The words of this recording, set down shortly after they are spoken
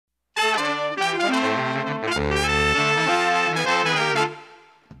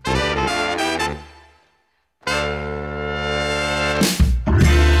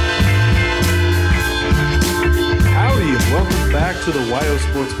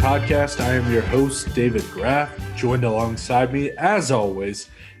Sports Podcast. I am your host, David Graff. Joined alongside me, as always,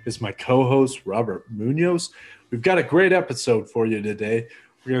 is my co-host, Robert Munoz. We've got a great episode for you today.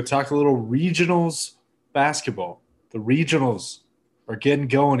 We're going to talk a little regionals basketball. The regionals are getting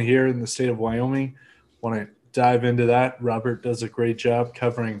going here in the state of Wyoming. Want to dive into that. Robert does a great job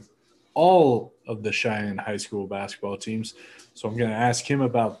covering all of the Cheyenne High School basketball teams. So I'm going to ask him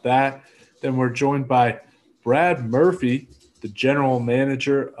about that. Then we're joined by Brad Murphy, the general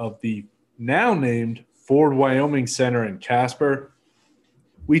manager of the now named Ford Wyoming Center in Casper.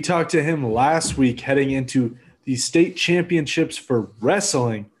 We talked to him last week heading into the state championships for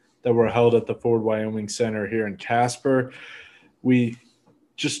wrestling that were held at the Ford Wyoming Center here in Casper. We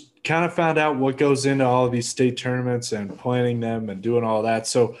just kind of found out what goes into all of these state tournaments and planning them and doing all that.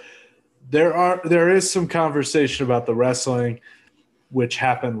 So there is some conversation about the wrestling, which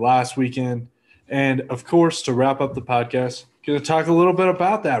happened last weekend. And, of course, to wrap up the podcast, going to talk a little bit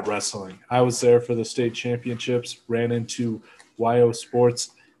about that wrestling. I was there for the state championships, ran into YO Sports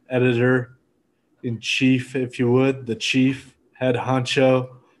editor-in-chief, if you would, the chief, head honcho,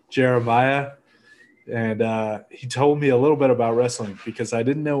 Jeremiah. And he told me a little bit about wrestling because I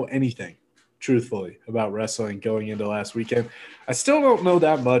didn't know anything, truthfully, about wrestling going into last weekend. I still don't know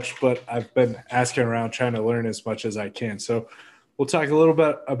that much, but I've been asking around trying to learn as much as I can. So we'll talk a little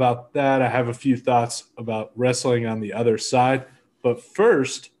bit about that. I have a few thoughts about wrestling on the other side. But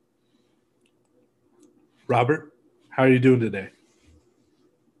first, Robert, how are you doing today?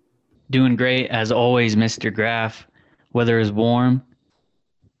 Doing great, as always, Mr. Graff. Weather is warm,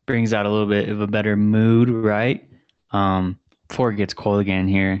 brings out a little bit of a better mood, right? Before it gets cold again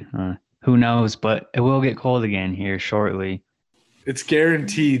here. Who knows, but it will get cold again here shortly. It's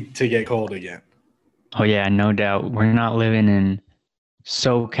guaranteed to get cold again. Oh, yeah, no doubt. We're not living in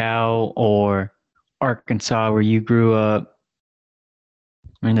SoCal or Arkansas where you grew up.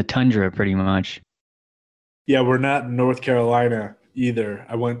 We're in the tundra pretty much. Yeah, we're not in North Carolina either.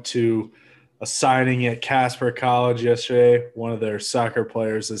 I went to a signing at Casper College yesterday. One of their soccer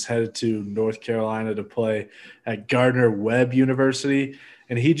players is headed to North Carolina to play at Gardner-Webb University,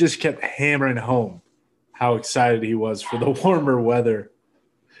 and he just kept hammering home how excited he was for the warmer weather.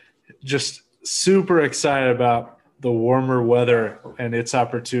 Just super excited about the warmer weather and its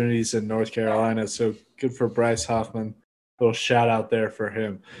opportunities in North Carolina. So good for Bryce Hoffman. Little shout out there for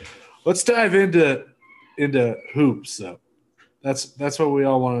him. Let's dive into hoops though. That's what we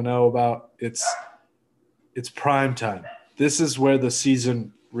all want to know about. It's prime time. This is where the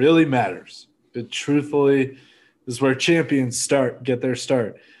season really matters. But truthfully, this is where champions get their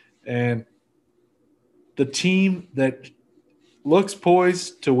start. And the team that looks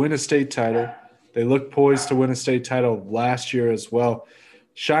poised to win a state title, they look poised to win a state title last year as well.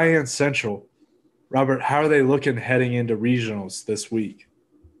 Cheyenne Central. Robert, how are they looking heading into regionals this week?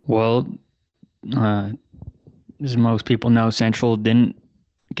 Well, as most people know, Central didn't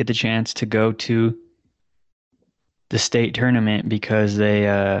get the chance to go to the state tournament because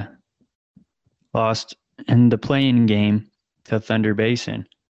they lost in the play-in game to Thunder Basin.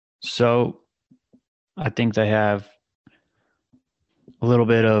 So I think they have a little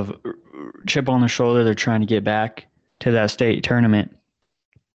bit of chip on the shoulder. They're trying to get back to that state tournament.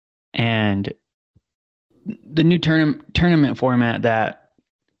 And the new tournament format that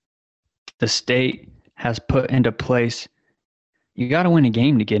the state has put into place, you got to win a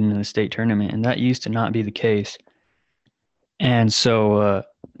game to get into the state tournament, and that used to not be the case. And so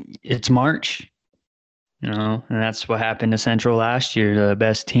it's March, and that's what happened to Central last year. The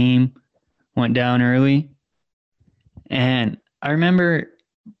best team went down early. And I remember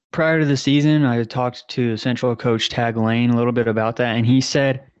prior to the season, I talked to Central coach Tag Lane a little bit about that, and he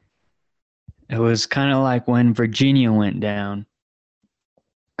said it was kind of like when Virginia went down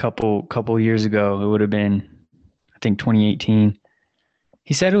couple years ago. It would have been, I think, 2018.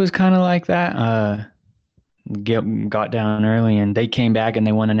 He said it was kind of like that. Got down early, and they came back and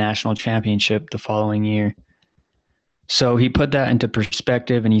they won a national championship the following year. So he put that into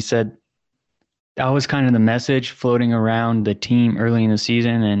perspective, and he said that was kind of the message floating around the team early in the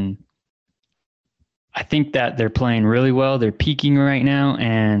season. And I think that they're playing really well. They're peaking right now,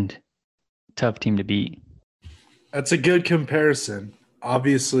 and tough team to beat. That's a good comparison.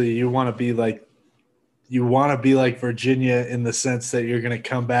 Obviously, you want to be like Virginia in the sense that you're going to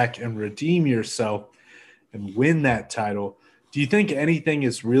come back and redeem yourself and win that title. Do you think anything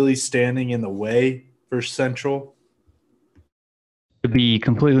is really standing in the way for Central? To be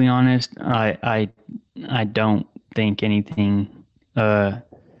completely honest, I don't think anything.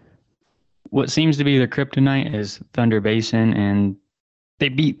 What seems to be their kryptonite is Thunder Basin, and they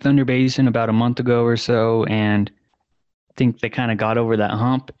beat Thunder Basin about a month ago or so, and think they kind of got over that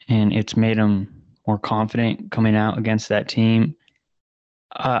hump, and it's made them more confident coming out against that team.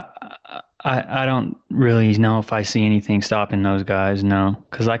 I don't really know if I see anything stopping those guys, no.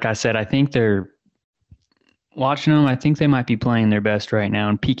 Because like I said, I think they're watching them. I think they might be playing their best right now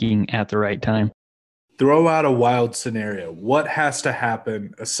and peaking at the right time. Throw out a wild scenario. What has to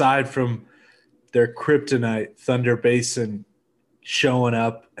happen aside from their kryptonite, Thunder Basin, showing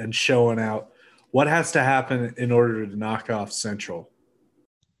up and showing out? What has to happen in order to knock off Central?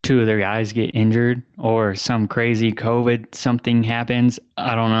 Two of their guys get injured or some crazy COVID something happens.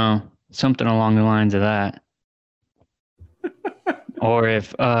 I don't know. Something along the lines of that. Or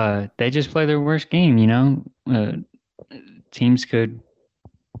if they just play their worst game, teams could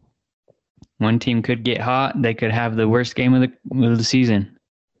one team could get hot. They could have the worst game of the season.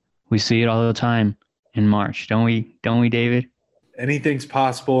 We see it all the time in March, don't we? Don't we, David? Anything's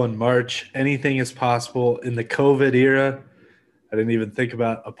possible in March. Anything is possible in the COVID era. I didn't even think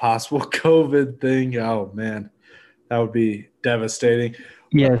about a possible COVID thing. Oh, man, that would be devastating.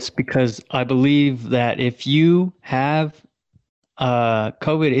 Yes, because I believe that if you have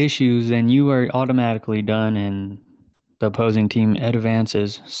COVID issues, then you are automatically done and the opposing team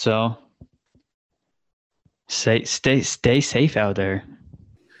advances. So stay safe out there.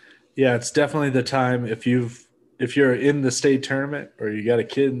 Yeah, it's definitely the time if you're in the state tournament or you got a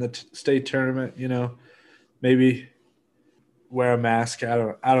kid in the state tournament, maybe wear a mask. I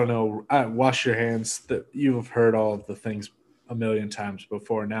don't know. Wash your hands. That you've heard all of the things a million times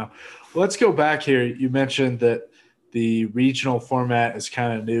before. Now, let's go back here. You mentioned that the regional format is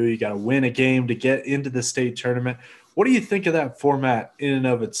kind of new. You got to win a game to get into the state tournament. What do you think of that format in and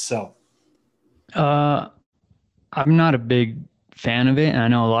of itself? I'm not a big fan of it, and I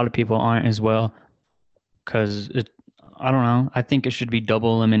know a lot of people aren't as well. Because I don't know. I think it should be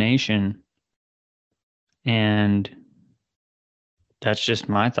double elimination, and that's just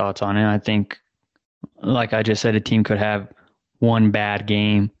my thoughts on it. I think, like I just said, a team could have one bad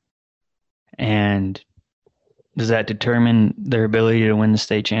game, and does that determine their ability to win the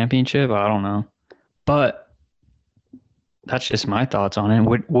state championship? I don't know, but that's just my thoughts on it.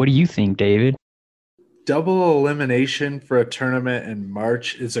 What do you think, David? Double elimination for a tournament in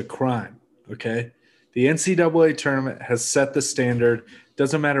March is a crime, okay? The NCAA tournament has set the standard.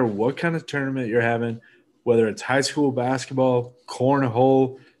 Doesn't matter what kind of tournament you're having, whether it's high school basketball,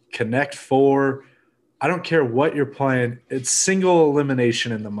 cornhole, Connect Four. I don't care what you're playing. It's single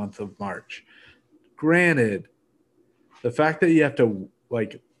elimination in the month of March. Granted, the fact that you have to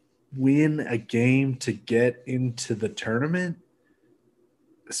win a game to get into the tournament,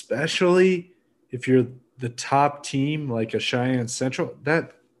 especially if you're the top team like a Cheyenne Central,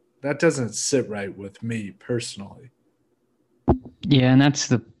 that doesn't sit right with me personally. Yeah, and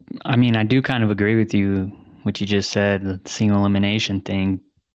I do kind of agree with you, what you just said, the single elimination thing.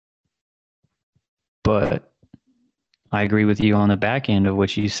 But I agree with you on the back end of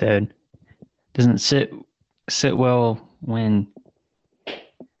what you said. Doesn't sit well when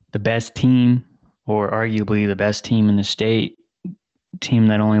the best team, or arguably the best team in the state, team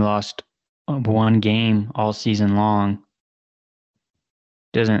that only lost one game all season long,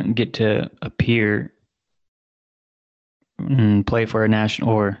 doesn't get to appear and play for a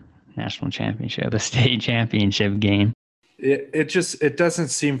national championship, a state championship game. It doesn't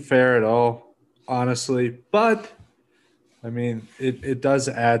seem fair at all, honestly. But I mean, it does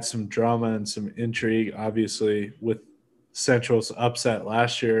add some drama and some intrigue. Obviously, with Central's upset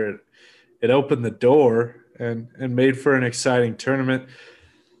last year, it opened the door and made for an exciting tournament.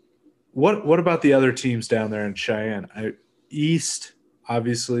 What about the other teams down there in Cheyenne? East,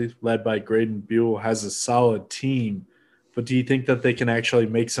 obviously led by Graydon Buell, has a solid team, but do you think that they can actually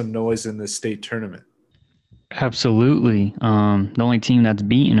make some noise in this state tournament? Absolutely. The only team that's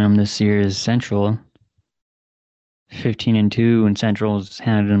beaten them this year is Central, 15-2, and Central's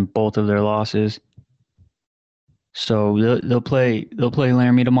handed them both of their losses. So they'll play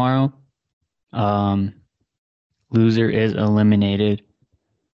Laramie tomorrow. Loser is eliminated.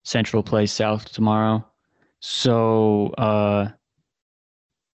 Central plays South tomorrow. So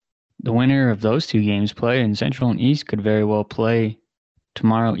the winner of those two games play, and Central and East could very well play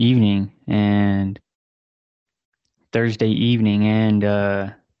tomorrow evening and Thursday evening. And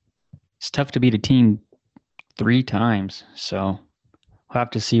it's tough to beat a team 3 times. So we'll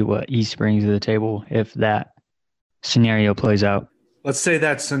have to see what East brings to the table if that scenario plays out. Let's say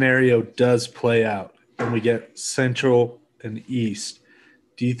that scenario does play out and we get Central and East.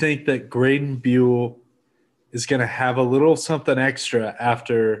 Do you think that Graydon Buell is going to have a little something extra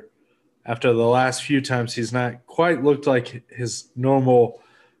after the last few times he's not quite looked like his normal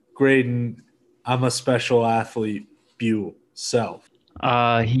Graydon, I'm a special athlete Buell self.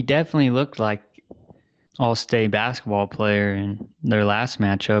 He definitely looked like all-state basketball player in their last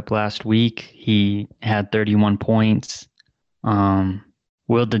matchup last week. He had 31 points.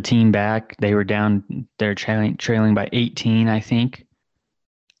 Willed the team back. They were down. They're trailing by 18, I think,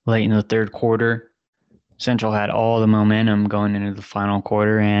 late in the third quarter. Central had all the momentum going into the final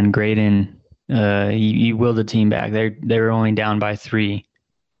quarter, and Graydon, he willed the team back. They were only down by 3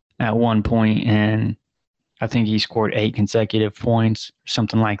 at one point, and I think he scored 8 consecutive points,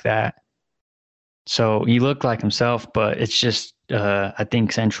 something like that. So he looked like himself, but it's just I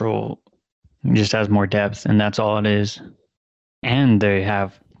think Central just has more depth, and that's all it is. And they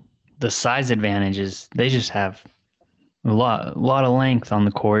have the size advantages. They just have a lot of length on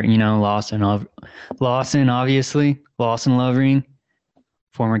the court. You know, Lawson, obviously, Lawson Lovering,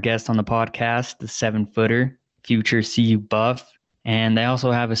 former guest on the podcast, the 7-footer, future CU buff. And they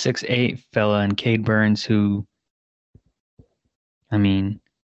also have a 6'8" fella in Cade Burns who, I mean,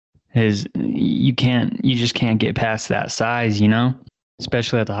 you just can't get past that size, you know,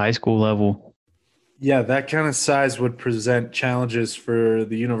 especially at the high school level. Yeah, that kind of size would present challenges for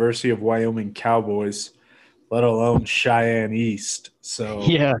the University of Wyoming Cowboys, let alone Cheyenne East. So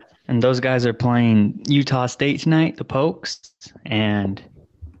yeah, and those guys are playing Utah State tonight, the Pokes,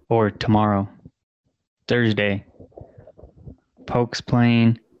 or tomorrow, Thursday. Pokes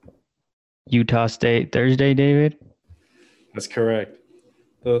playing Utah State Thursday, David? That's correct.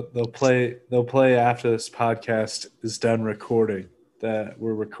 They'll play after this podcast is done recording. That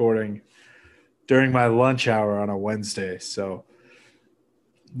we're recording during my lunch hour on a Wednesday. So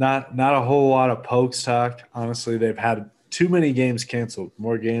not a whole lot of Pokes talk. Honestly, they've had too many games canceled,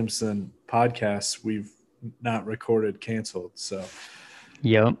 more games than podcasts we've not recorded canceled. So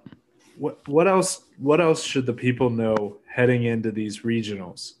yep. What else should the people know heading into these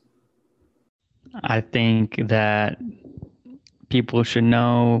regionals? I think that people should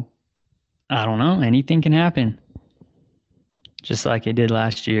know, I don't know, anything can happen. Just like it did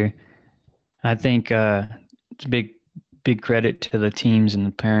last year. I think it's a big credit to the teams and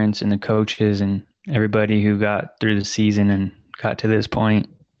the parents and the coaches and everybody who got through the season and got to this point,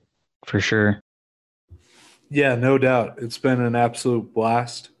 for sure. Yeah, no doubt. It's been an absolute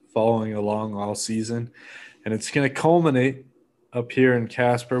blast following along all season, and it's going to culminate up here in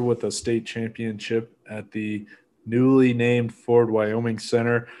Casper with a state championship at the newly named Ford Wyoming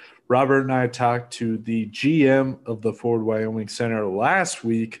Center. Robert and I talked to the GM of the Ford Wyoming Center last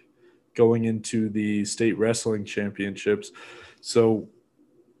week going into the state wrestling championships. So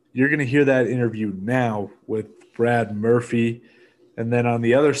you're going to hear that interview now with Brad Murphy. And then on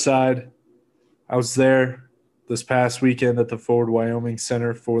the other side, I was there this past weekend at the Ford Wyoming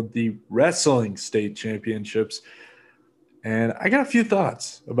Center for the wrestling state championships. And I got a few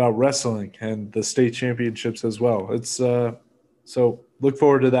thoughts about wrestling and the state championships as well. It's so look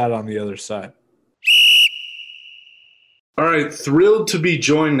forward to that on the other side. All right, thrilled to be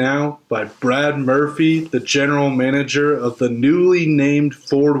joined now by Brad Murphy, the general manager of the newly named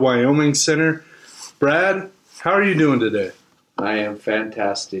Ford Wyoming Center. Brad, how are you doing today? I am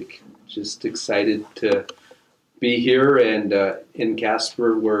fantastic. Just excited to be here, and in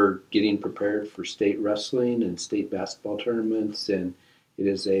Casper we're getting prepared for state wrestling and state basketball tournaments, and it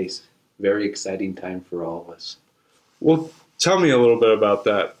is a very exciting time for all of us. Well, tell me a little bit about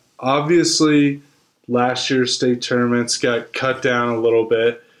that. Obviously, last year's state tournaments got cut down a little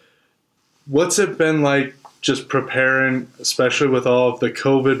bit. What's it been like just preparing, especially with all of the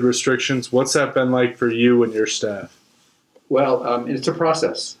COVID restrictions? What's that been like for you and your staff? Well, it's a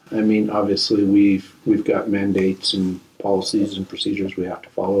process. I mean, obviously we've got mandates and policies and procedures we have to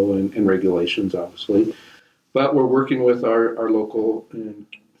follow, and regulations, obviously. But we're working with our local and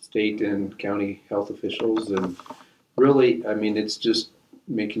state and county health officials, and really, I mean, it's just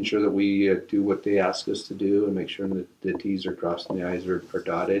making sure that we do what they ask us to do and make sure that the T's are crossed and the I's are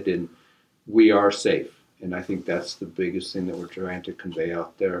dotted, and we are safe. And I think that's the biggest thing that we're trying to convey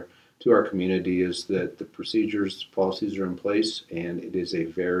out there to our community, is that the procedures, policies are in place, and it is a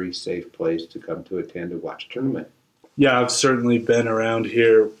very safe place to come to attend and watch a tournament. Yeah, I've certainly been around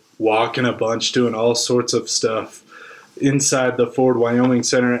here walking a bunch, doing all sorts of stuff inside the Ford Wyoming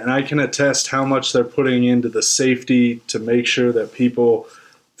Center, and I can attest how much they're putting into the safety to make sure that people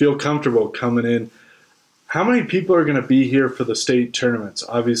feel comfortable coming in. How many people are going to be here for the state tournaments?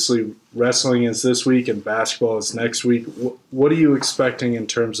 Obviously, wrestling is this week and basketball is next week. What are you expecting in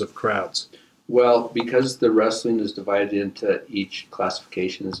terms of crowds? Well, because the wrestling is divided into each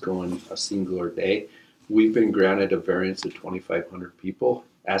classification is going a singular day, we've been granted a variance of 2,500 people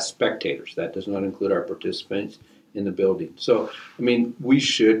as spectators. That does not include our participants in the building. So, I mean, we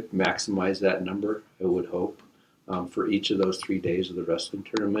should maximize that number, I would hope. for each of those 3 days of the wrestling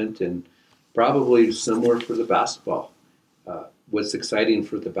tournament, and probably similar for the basketball. What's exciting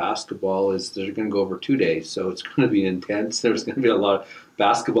for the basketball is they're going to go over 2 days, so it's going to be intense. There's going to be a lot of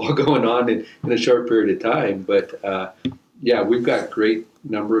basketball going on in a short period of time. But yeah, we've got great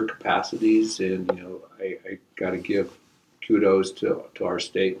number of capacities, and I got to give kudos to our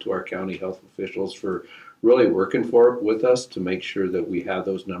state, to our county health officials for really working with us to make sure that we have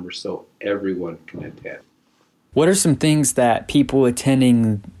those numbers so everyone can attend. What are some things that people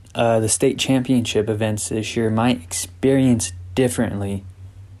attending the state championship events this year might experience differently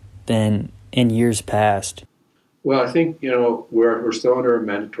than in years past? Well, I think we're still under a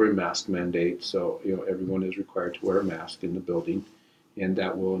mandatory mask mandate, so everyone is required to wear a mask in the building, and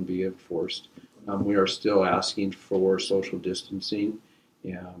that will be enforced. We are still asking for social distancing.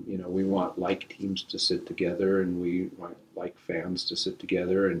 We want like teams to sit together, and we want like fans to sit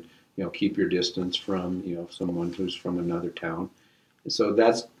together, and keep your distance from someone who's from another town. So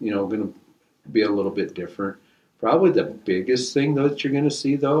that's going to be a little bit different. Probably the biggest thing though that you're going to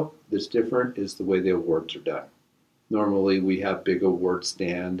see though that's different is the way the awards are done. Normally we have big award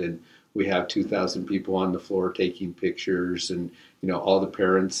stand and we have 2,000 people on the floor taking pictures, and all the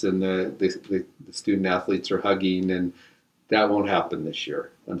parents and the student athletes are hugging, and that won't happen this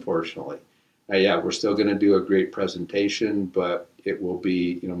year, unfortunately. Yeah, we're still going to do a great presentation, but it will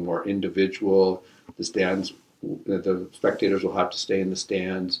be more individual. The stands, the spectators will have to stay in the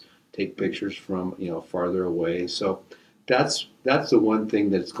stands, take pictures from farther away. So that's the one thing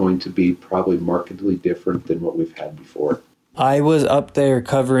that's going to be probably markedly different than what we've had before. I was up there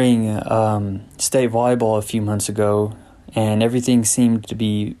covering state volleyball a few months ago, and everything seemed to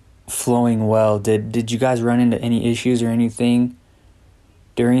be flowing well. Did you guys run into any issues or anything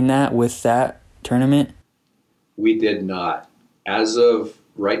during with that tournament? We did not. As of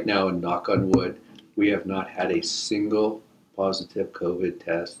right now, and knock on wood, we have not had a single positive COVID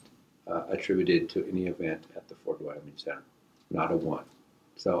test attributed to any event at the Fort Wyoming Center. Not a one.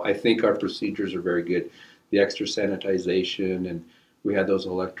 So I think our procedures are very good. The extra sanitization, and we had those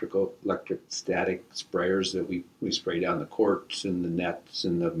electrostatic sprayers that we spray down the courts and the nets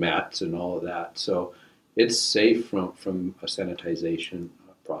and the mats and all of that. So it's safe from a sanitization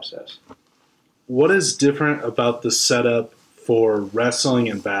process. What is different about the setup for wrestling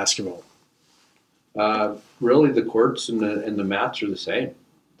and basketball? Really, the courts and the mats are the same.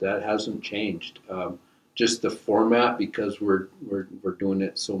 That hasn't changed. Just the format, because we're doing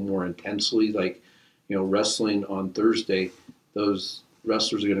it so more intensely. Like, wrestling on Thursday, those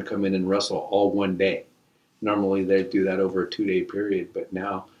wrestlers are going to come in and wrestle all one day. Normally they do that over a 2-day period, but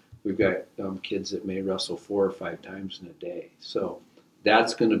now we've got kids that may wrestle 4 or 5 times in a day. So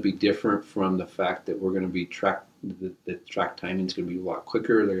that's going to be different from the fact that we're going to be the track timing is going to be a lot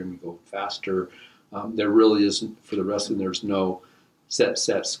quicker. They're going to go faster. There really isn't, for the wrestling, there's no set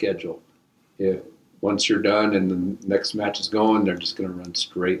schedule. Once you're done and the next match is going, they're just going to run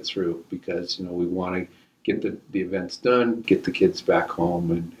straight through, because we want to get the events done, get the kids back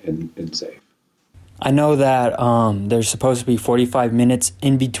home and safe. I know that there's supposed to be 45 minutes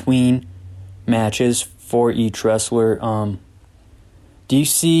in between matches for each wrestler. Do you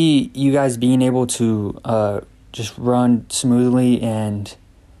see you guys being able to just run smoothly and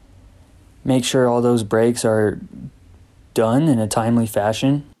make sure all those breaks are done in a timely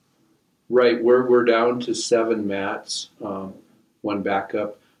fashion? Right, we're down to 7 mats, 1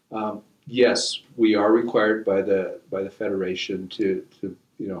 backup. Yes, we are required by the federation to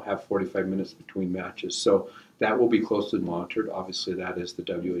have 45 minutes between matches. So that will be closely monitored. Obviously, that is the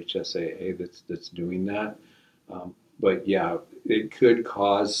WHSAA that's doing that. But yeah, it could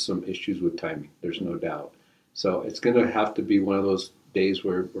cause some issues with timing. There's no doubt. So it's going to have to be one of those days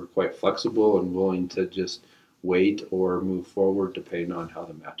where we're quite flexible and willing to just wait or move forward depending on how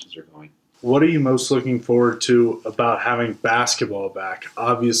the matches are going. What are you most looking forward to about having basketball back?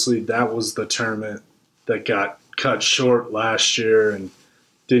 Obviously, that was the tournament that got cut short last year and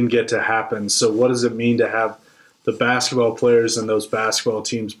didn't get to happen. So what does it mean to have the basketball players and those basketball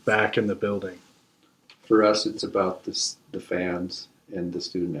teams back in the building? For us, it's about the fans and the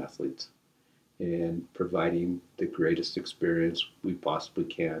student athletes and providing the greatest experience we possibly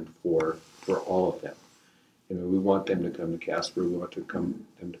can for all of them. We want them to come to Casper. We want them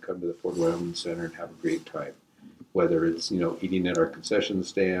to come to the Fort Wyoming Center and have a great time. Whether it's eating at our concession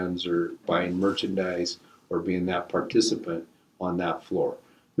stands or buying merchandise or being that participant on that floor.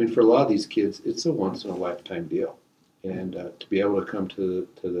 I mean, for a lot of these kids, it's a once in a lifetime deal, and to be able to come to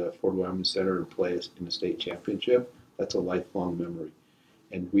the Fort Wyoming Center and play in the state championship, that's a lifelong memory,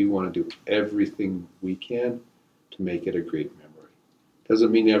 and we want to do everything we can to make it a great memory.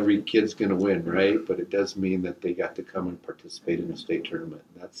 Doesn't mean every kid's going to win, right? But it does mean that they got to come and participate in a state tournament.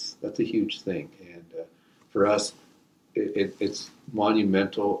 That's a huge thing, and for us, it's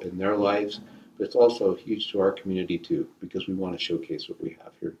monumental in their lives, but it's also huge to our community too, because we want to showcase what we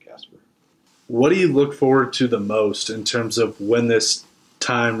have here in Casper. What do you look forward to the most in terms of when this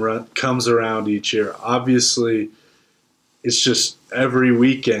time comes around each year? Obviously, it's just every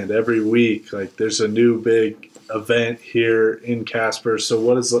weekend, every week, like there's a new big event here in Casper. So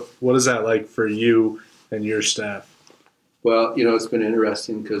what is that like for you and your staff? Well, it's been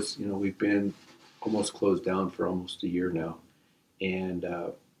interesting because, we've been almost closed down for almost a year now. And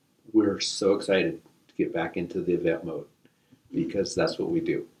we're so excited to get back into the event mode because that's what we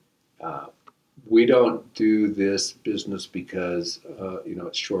do. We don't do this business because,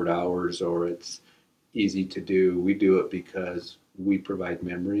 it's short hours or it's easy to do. We do it because we provide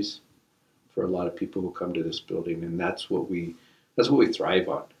memories for a lot of people who come to this building, and that's what we thrive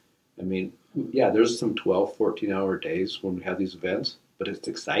on. I mean, yeah, there's some 12, 14-hour days when we have these events, but it's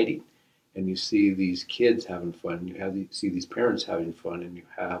exciting. And you see these kids having fun, you see these parents having fun, and you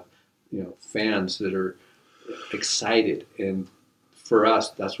have, fans that are excited. And for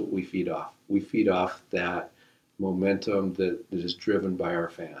us, that's what we feed off. We feed off that momentum that is driven by our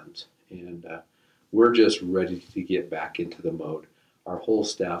fans. And we're just ready to get back into the mode. Our whole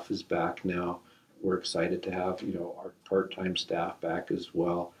staff is back now. We're excited to have, our part-time staff back as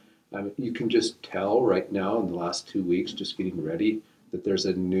well. You can just tell right now in the last 2 weeks, just getting ready, that there's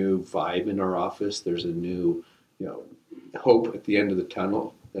a new vibe in our office. There's a new, hope at the end of the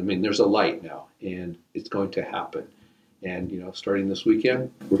tunnel. I mean, there's a light now, and it's going to happen. And, starting this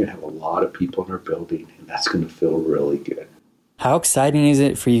weekend, we're going to have a lot of people in our building, and that's going to feel really good. How exciting is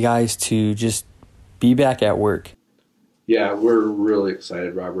it for you guys to just be back at work? Yeah, we're really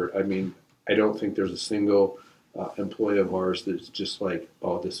excited, Robert. I mean, I don't think there's a single employee of ours that's just like,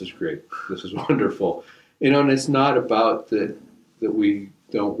 oh, this is great. This is wonderful. And it's not about that we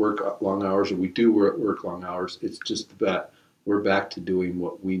don't work long hours or we do work long hours. It's just that we're back to doing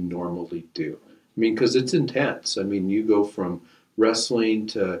what we normally do. I mean, because it's intense. I mean, you go from wrestling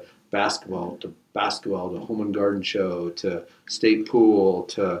to basketball to home and garden show to state pool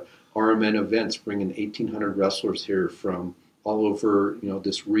to RMN events, bringing 1,800 wrestlers here from all over,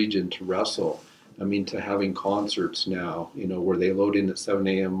 this region to wrestle. I mean, to having concerts now, where they load in at 7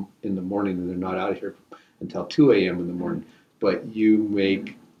 a.m. in the morning and they're not out of here until 2 a.m. in the morning. But you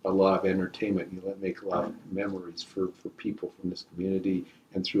make a lot of entertainment. You make a lot of memories for people from this community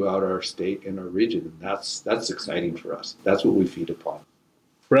and throughout our state and our region. And that's exciting for us. That's what we feed upon.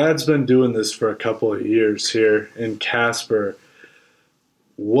 Brad's been doing this for a couple of years here in Casper.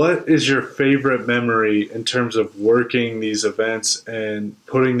 What is your favorite memory in terms of working these events and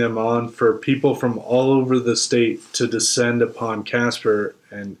putting them on for people from all over the state to descend upon Casper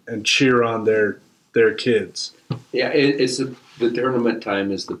and cheer on their kids? Yeah, the tournament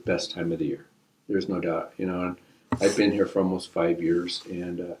time is the best time of the year. There's no doubt. And I've been here for almost 5 years,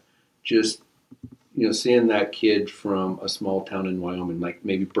 and just seeing that kid from a small town in Wyoming, like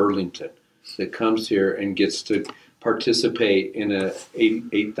maybe Burlington, that comes here and gets to participate in a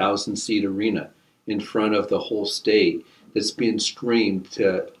 8,000 seat arena in front of the whole state that's being streamed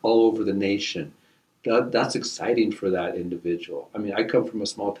to all over the nation. That's exciting for that individual. I mean, I come from a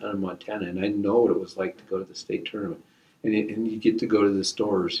small town in Montana, and I know what it was like to go to the state tournament. And you get to go to the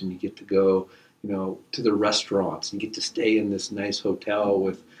stores, and you get to go, to the restaurants, and you get to stay in this nice hotel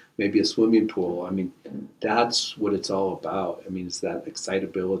with maybe a swimming pool. I mean, that's what it's all about. I mean, it's that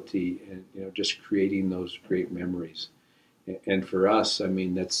excitability and, just creating those great memories. And for us, I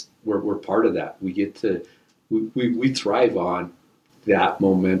mean, we're part of that. We get to, we thrive on that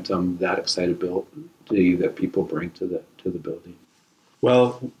momentum, that excitability that people bring to the building.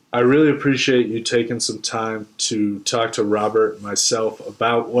 Well, I really appreciate you taking some time to talk to Robert and myself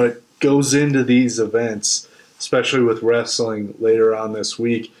about what goes into these events, especially with wrestling later on this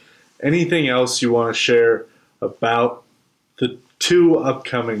week. Anything else you want to share about the two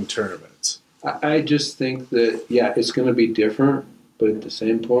upcoming tournaments? I just think that, yeah, it's going to be different, but at the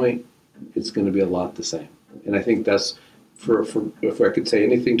same point, it's going to be a lot the same. And I think that's, for if I could say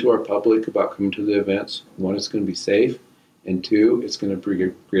anything to our public about coming to the events, one, it's going to be safe, and two, it's going to bring a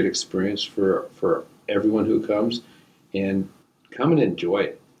great experience for everyone who comes, and come and enjoy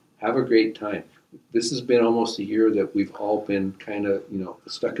it. Have a great time. This has been almost a year that we've all been kind of,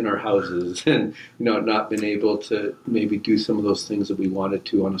 stuck in our houses and, not been able to maybe do some of those things that we wanted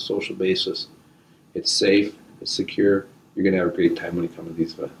to on a social basis. It's safe, it's secure. You're going to have a great time when you come to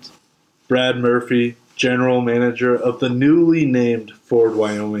these events. Brad Murphy, General Manager of the newly named Ford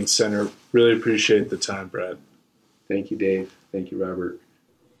Wyoming Center. Really appreciate the time, Brad. Thank you, Dave. Thank you, Robert.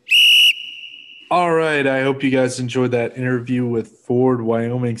 All right. I hope you guys enjoyed that interview with Ford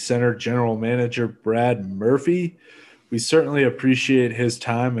Wyoming Center General Manager Brad Murphy. We certainly appreciate his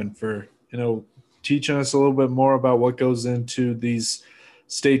time and for, teaching us a little bit more about what goes into these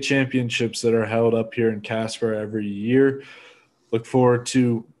state championships that are held up here in Casper every year. Look forward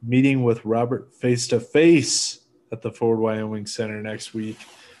to meeting with Robert face-to-face at the Ford Wyoming Center next week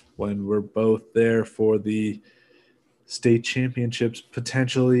when we're both there for the state championships,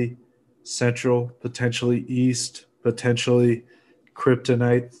 potentially Central, potentially East, potentially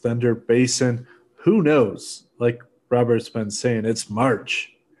Kryptonite, Thunder Basin. Who knows? Like Robert's been saying, it's March.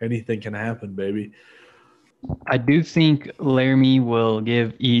 Anything can happen, baby. I do think Laramie will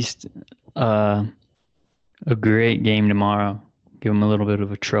give East a great game tomorrow. Give them a little bit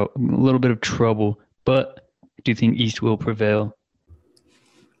of trouble, but I do think East will prevail.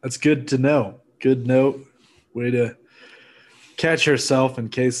 That's good to know. Good note. Way to catch herself in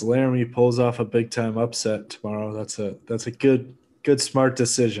case Laramie pulls off a big time upset tomorrow. That's a good smart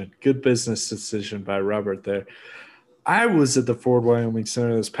decision. Good business decision by Robert there. I was at the Ford Wyoming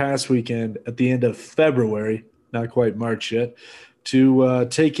Center this past weekend at the end of February, not quite March yet, to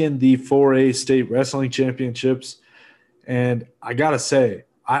take in the 4A State Wrestling Championships. And I got to say,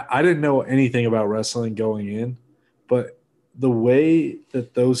 I didn't know anything about wrestling going in, but the way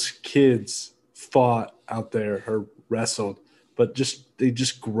that those kids fought out there or wrestled, but they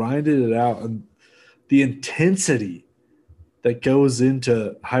just grinded it out. And the intensity that goes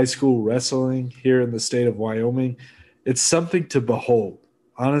into high school wrestling here in the state of Wyoming, it's something to behold.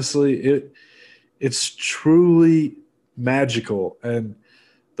 Honestly, it's truly magical. And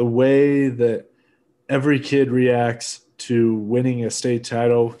the way that every kid reacts to winning a state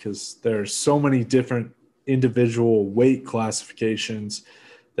title, because there are so many different individual weight classifications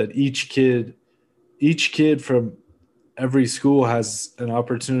that each kid from every school has an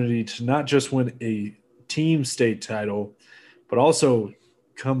opportunity to not just win a team state title, but also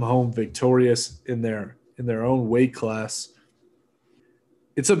come home victorious in their own weight class.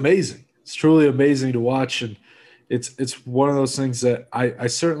 It's amazing. It's truly amazing to watch, and it's one of those things that I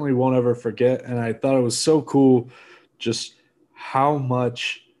certainly won't ever forget. And I thought it was so cool just how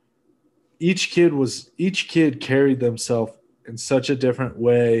much each kid carried themselves in such a different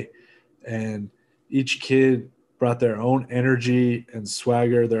way, and each kid brought their own energy and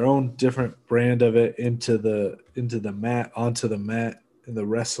swagger, their own different brand of it onto the mat, in the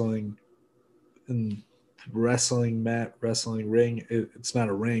wrestling mat, wrestling ring. It's not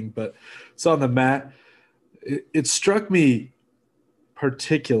a ring, but it's on the mat. It struck me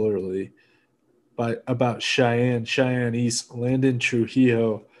particularly about Cheyenne East. Landon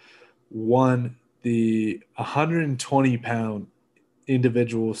Trujillo won the 120-pound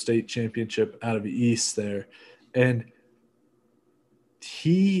individual state championship out of East there, and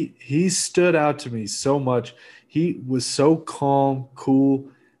he stood out to me so much. He was so calm, cool,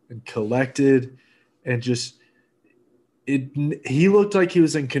 and collected, and just he looked like he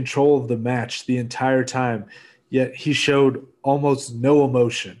was in control of the match the entire time, yet he showed almost no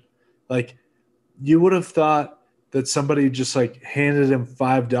emotion. Like, you would have thought that somebody just like handed him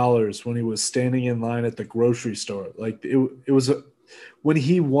 $5 when he was standing in line at the grocery store. Like, it was when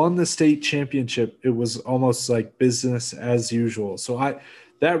he won the state championship, it was almost like business as usual. So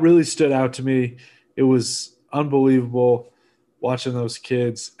that really stood out to me. It was unbelievable watching those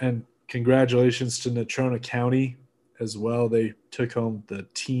kids, and congratulations to Natrona County as well. They took home the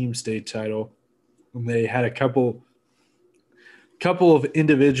team state title, and they had a couple of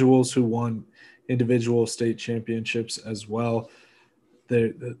individuals who won individual state championships as well.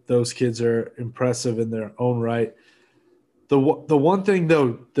 Those kids are impressive in their own right. The one thing,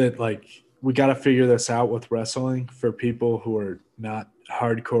 though, that like we got to figure this out with wrestling for people who are not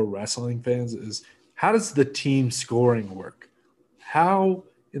hardcore wrestling fans is, how does the team scoring work? How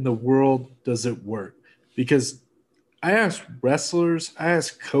in the world does it work? Because I asked wrestlers, I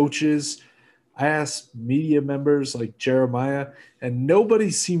asked coaches, I asked media members like Jeremiah, and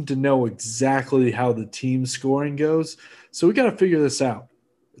nobody seemed to know exactly how the team scoring goes. So we got to figure this out.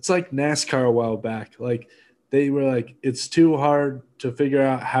 It's like NASCAR a while back. Like, they were like, it's too hard to figure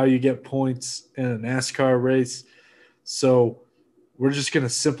out how you get points in a NASCAR race. So we're just going to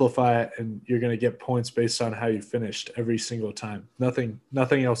simplify it, and you're going to get points based on how you finished every single time. Nothing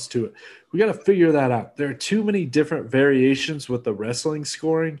else to it. We got to figure that out. There are too many different variations with the wrestling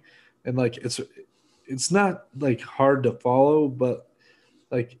scoring, and like it's not like hard to follow, but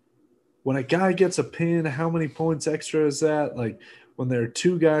like when a guy gets a pin, how many points extra is that? Like when there are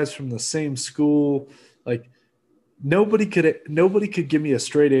two guys from the same school, like nobody could give me a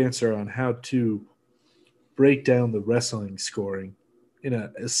straight answer on how to break down the wrestling scoring in a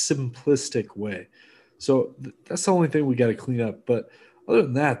simplistic way. So that's the only thing we got to clean up. But other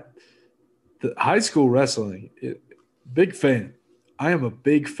than that, the high school wrestling, big fan. I am a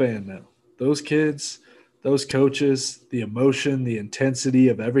big fan now. Those kids, those coaches, the emotion, the intensity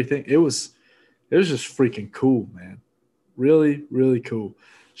of everything, it was just freaking cool, man. Really, really cool.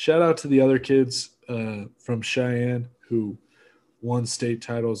 Shout out to the other kids from Cheyenne who won state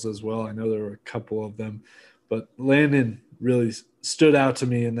titles as well. I know there were a couple of them, but Landon really stood out to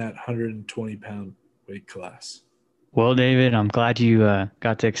me in that 120-pound weight class. Well, David, I'm glad you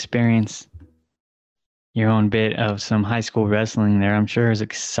got to experience your own bit of some high school wrestling there. I'm sure it was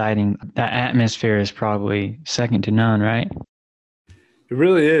exciting. That atmosphere is probably second to none, right? It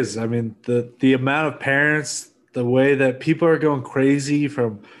really is. I mean, the amount of parents, the way that people are going crazy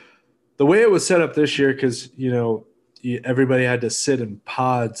from the way it was set up this year, because, everybody had to sit in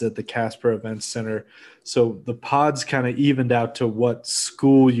pods at the Casper Event Center. So the pods kind of evened out to what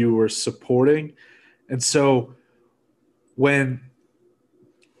school you were supporting. And so when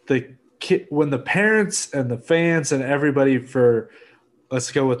the parents and the fans and everybody for,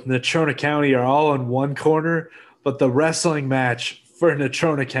 let's go with Natrona County, are all in one corner, but the wrestling match for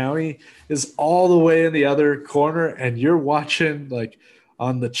Natrona County is all the way in the other corner, and you're watching like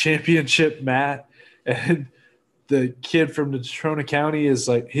on the championship mat, and the kid from Natrona County is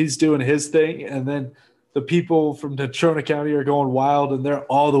like, he's doing his thing, and then the people from Natrona County are going wild, and they're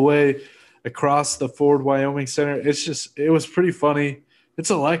all the way across the Ford Wyoming Center. It was pretty funny. It's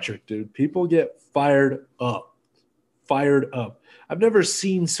electric, dude. People get fired up. I've never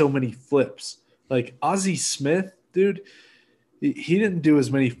seen so many flips. Like Ozzie Smith, dude, he didn't do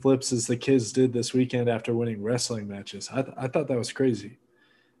as many flips as the kids did this weekend after winning wrestling matches. I thought that was crazy.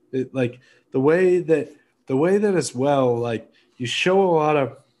 Like the way that as well, like you show a lot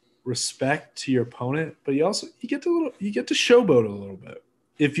of respect to your opponent, but you get to showboat a little bit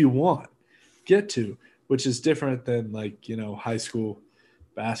if you want. Which is different than like, high school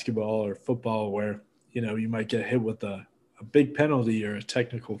basketball or football where, you might get hit with a big penalty or a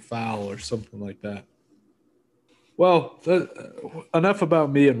technical foul or something like that. Well, enough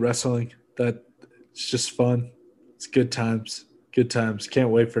about me and wrestling. It's just fun. It's good times. Can't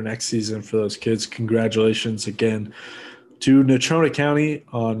wait for next season for those kids. Congratulations again to Natrona County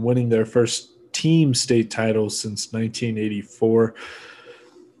on winning their first team state title since 1984.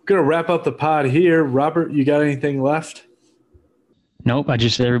 Going to wrap up the pod here. Robert, you got anything left? Nope. I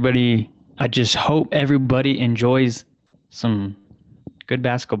just hope everybody enjoys some good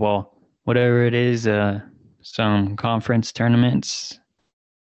basketball, whatever it is, some conference tournaments,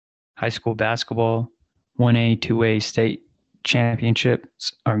 high school basketball, 1A, 2A state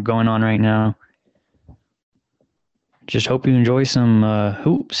championships are going on right now. Just hope you enjoy some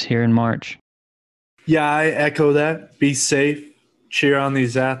hoops here in March. Yeah, I echo that. Be safe. Cheer on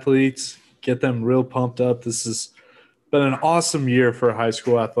these athletes. Get them real pumped up. This has been an awesome year for high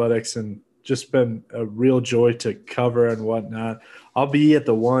school athletics and just been a real joy to cover and whatnot. I'll be at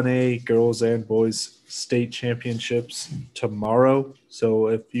the 1A girls and boys state championships tomorrow. So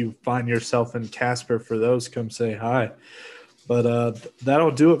if you find yourself in Casper for those, come say hi. But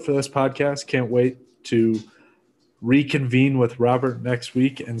that'll do it for this podcast. Can't wait to reconvene with Robert next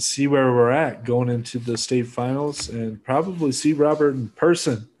week and see where we're at going into the state finals, and probably see Robert in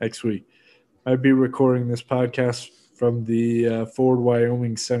person next week. I'd be recording this podcast from the Ford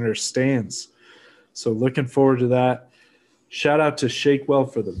Wyoming Center stands. So looking forward to that. Shout out to Shakewell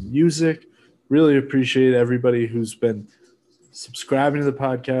for the music. Really appreciate everybody who's been subscribing to the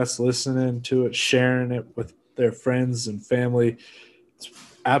podcast, listening to it, sharing it with their friends and family. It's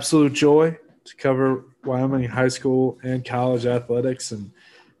absolute joy to cover Wyoming high school and college athletics and,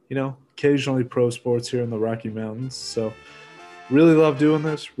 occasionally pro sports here in the Rocky Mountains. So really love doing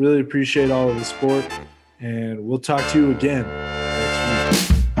this. Really appreciate all of the support. And we'll talk to you again next week.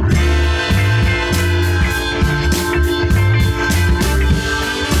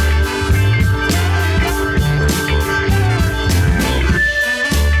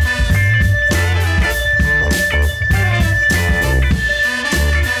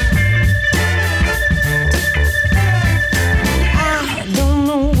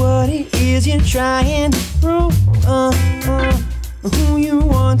 You're trying to prove who you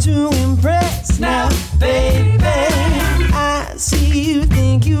want to impress now, baby. I see you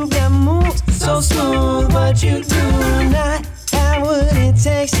think you've got moves so smooth, but you do not have what it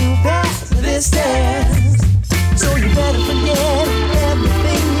takes to pass this test. So you better forget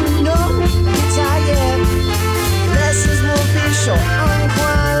everything you know. You're tired. Lessons will be short on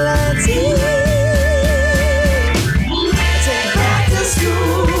quality. Take it back to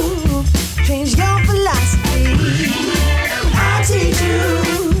school. Change your philosophy.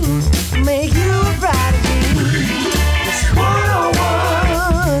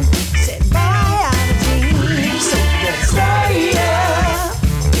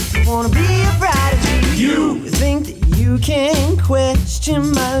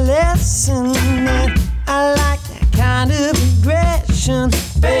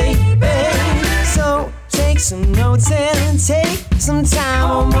 baby. So take some notes and take some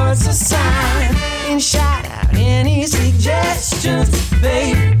time on what's assigned, and shout out any suggestions,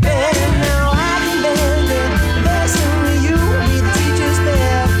 baby. Now